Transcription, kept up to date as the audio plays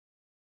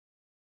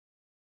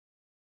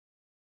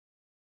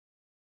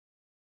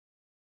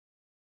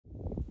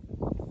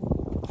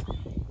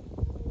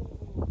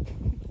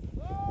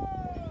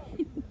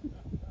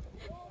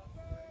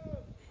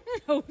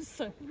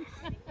also.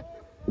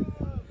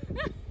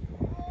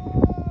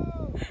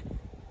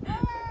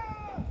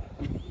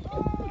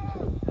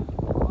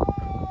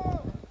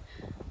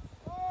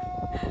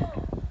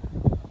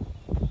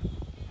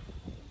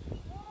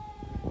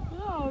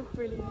 Oh,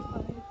 brilliant.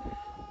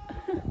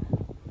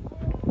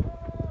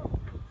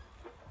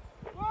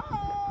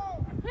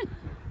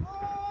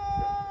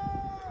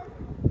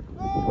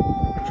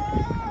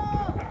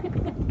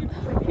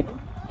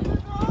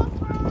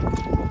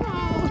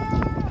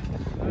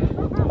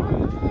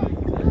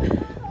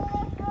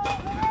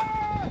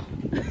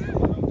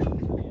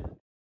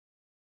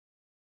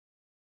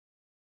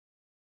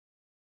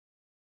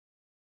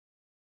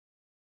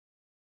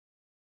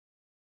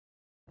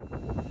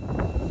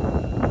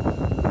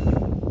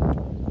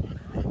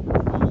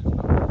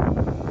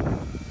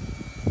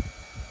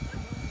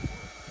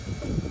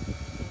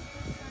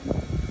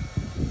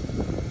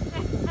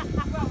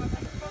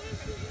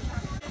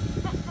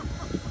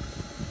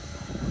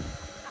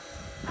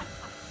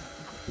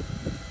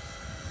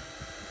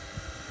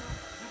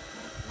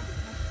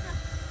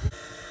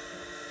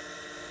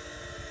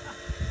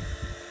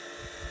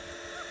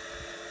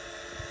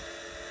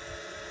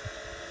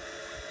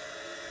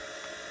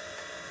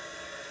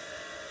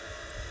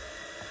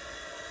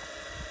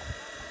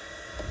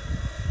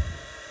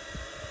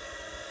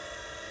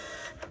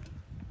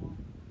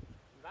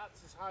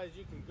 As high as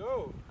you can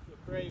go, you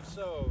brave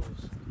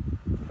souls.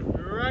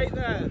 Right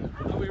then,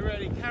 are we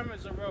ready?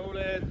 Cameras are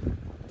rolling.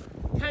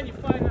 Can you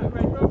find that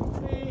red rope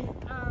for me?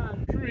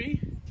 And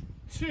 3,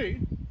 2,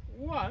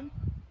 1,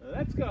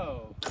 let's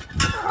go.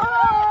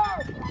 Oh,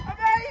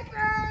 amazing!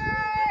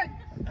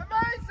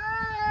 Amazing!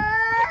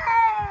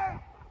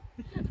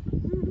 I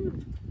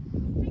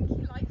think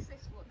he likes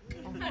this one.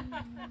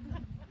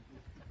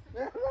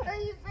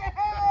 Amazing!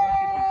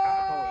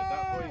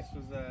 That voice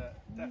was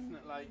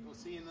definite, like, we'll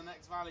see you in the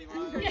next valley,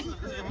 Miles. Amazing!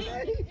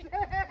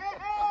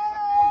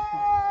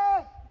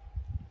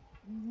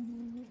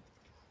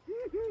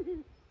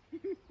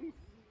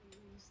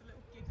 Just a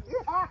little giggle.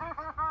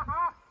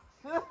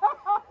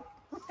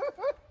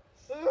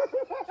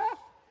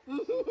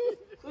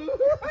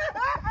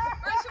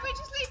 Right, shall we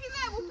just leave you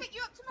there? We'll pick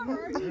you up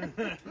tomorrow.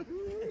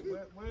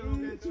 We'll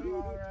get to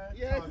our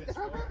target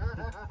spot.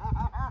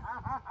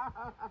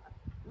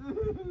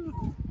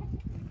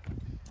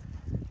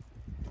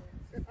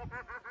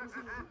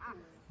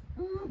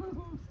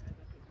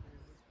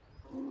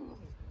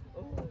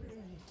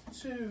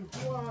 Two,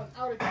 one,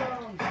 out it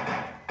comes.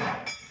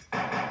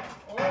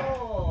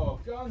 Oh,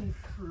 gun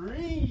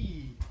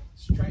 3.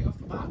 Straight off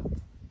the bat.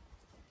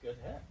 Good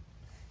hit.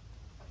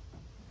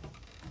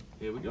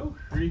 Here we go.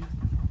 3,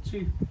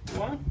 2,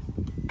 1.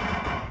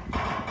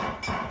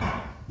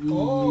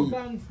 Oh,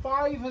 gun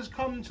 5 has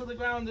come to the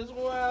ground as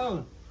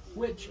well.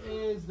 Which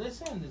is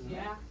this end, isn't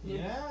it?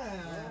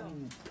 Yeah.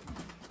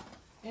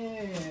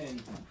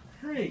 In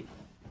 3,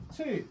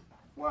 2,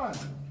 1,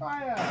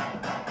 fire!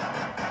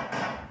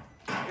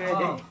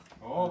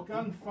 Oh,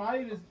 gun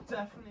 5 is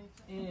definitely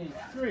in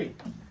 3,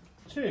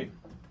 2,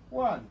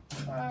 1,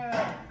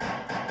 fire!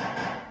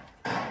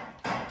 Oh,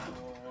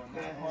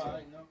 not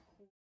quite, not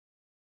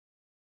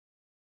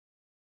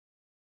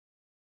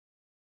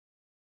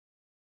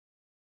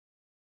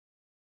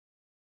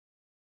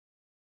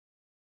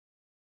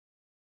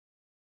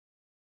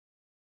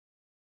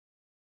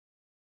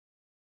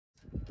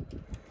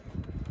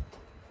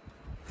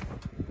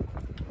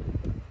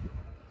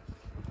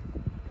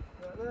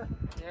there?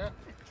 Yeah.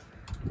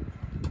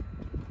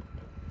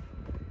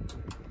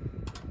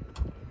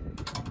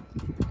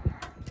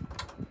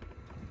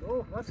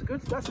 Oh, that's a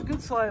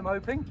good sight, I'm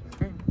hoping.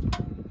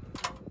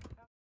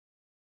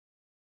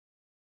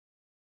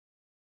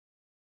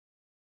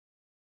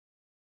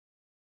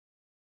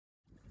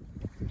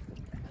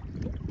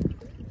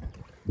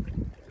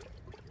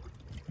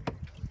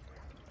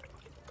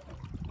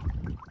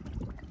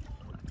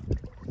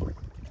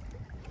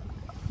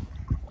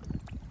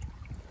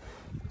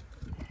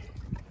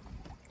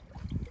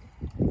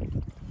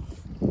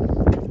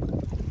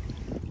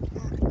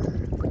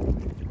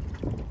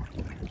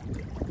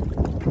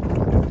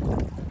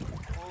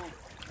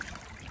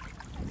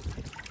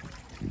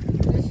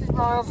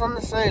 Miles on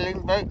the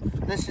sailing boat.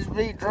 This is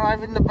me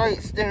driving the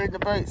boat, steering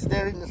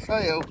the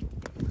sail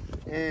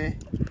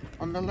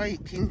on the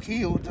lake in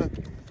Kielder.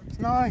 It's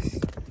nice.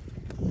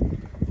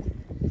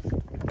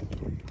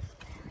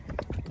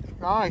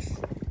 Nice.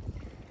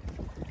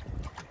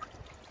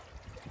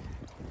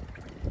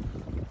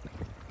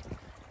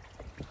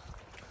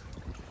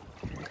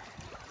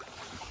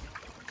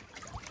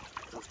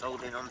 Just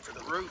holding onto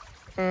the rope.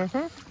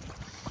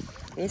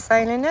 You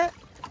sailing it?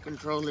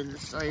 Controlling the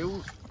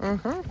sails.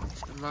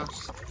 It's the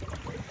mast.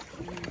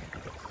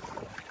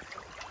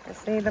 I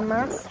see the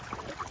mast.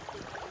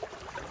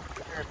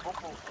 There are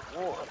bubbles of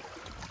water.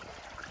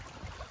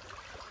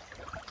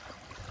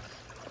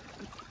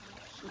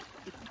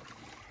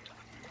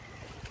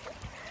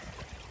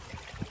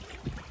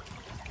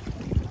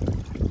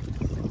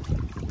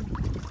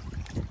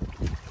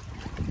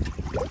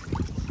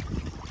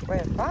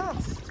 We're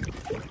fast.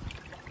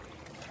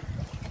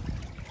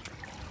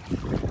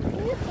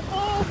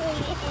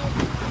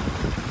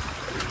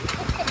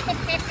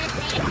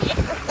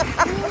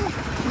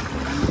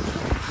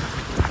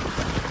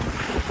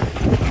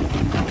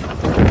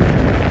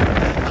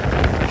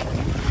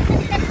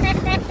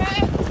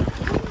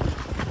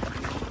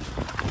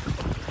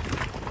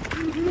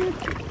 Are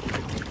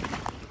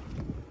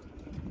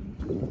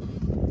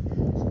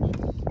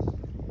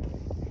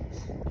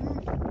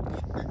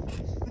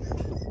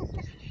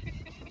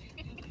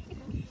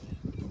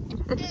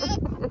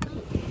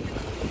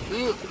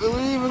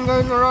we even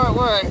going the right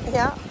way?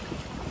 Yeah.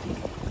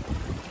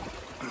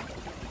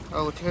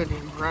 Oh, we're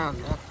turning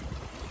around now.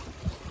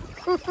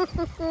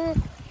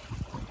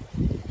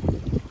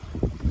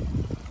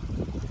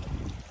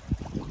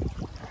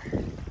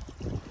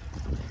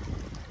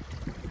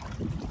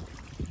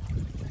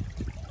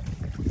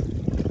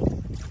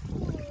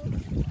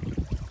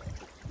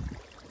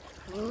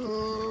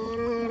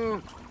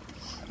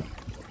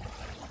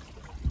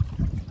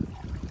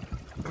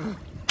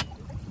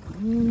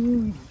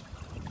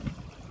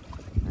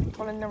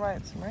 Pulling the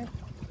ropes, right?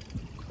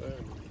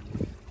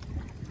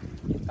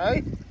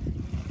 Hey?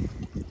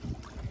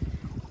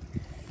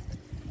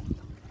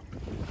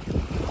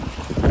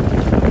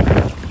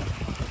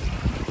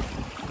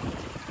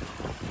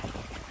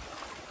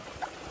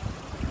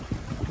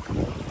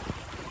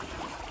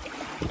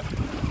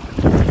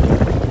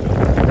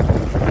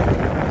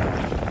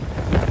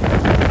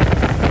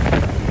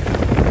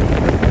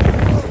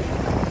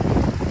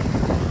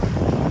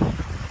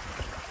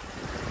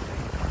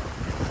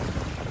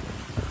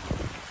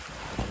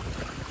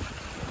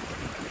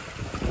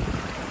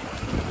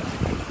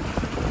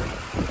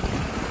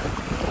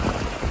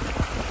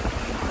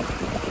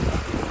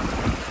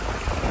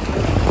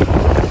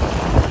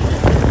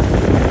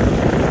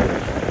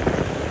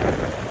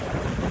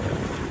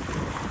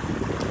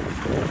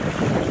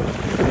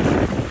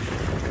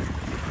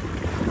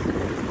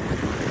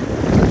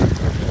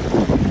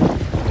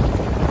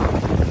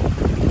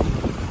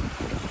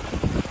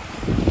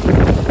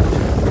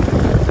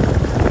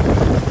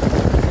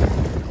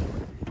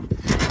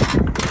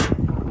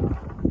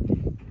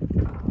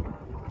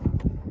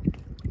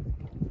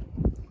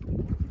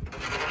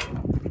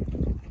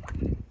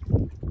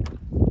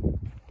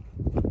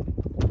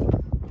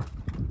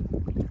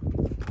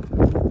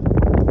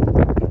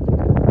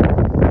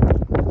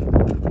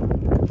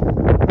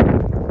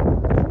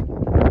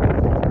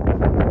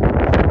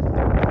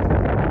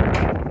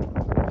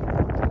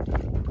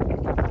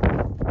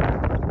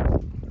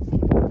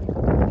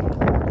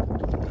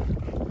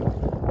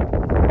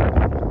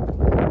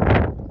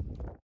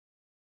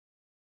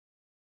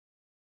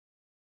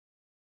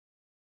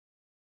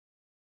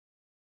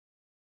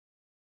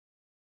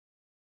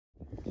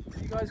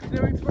 You guys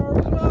canoeing tomorrow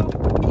as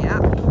well?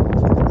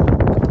 Yeah.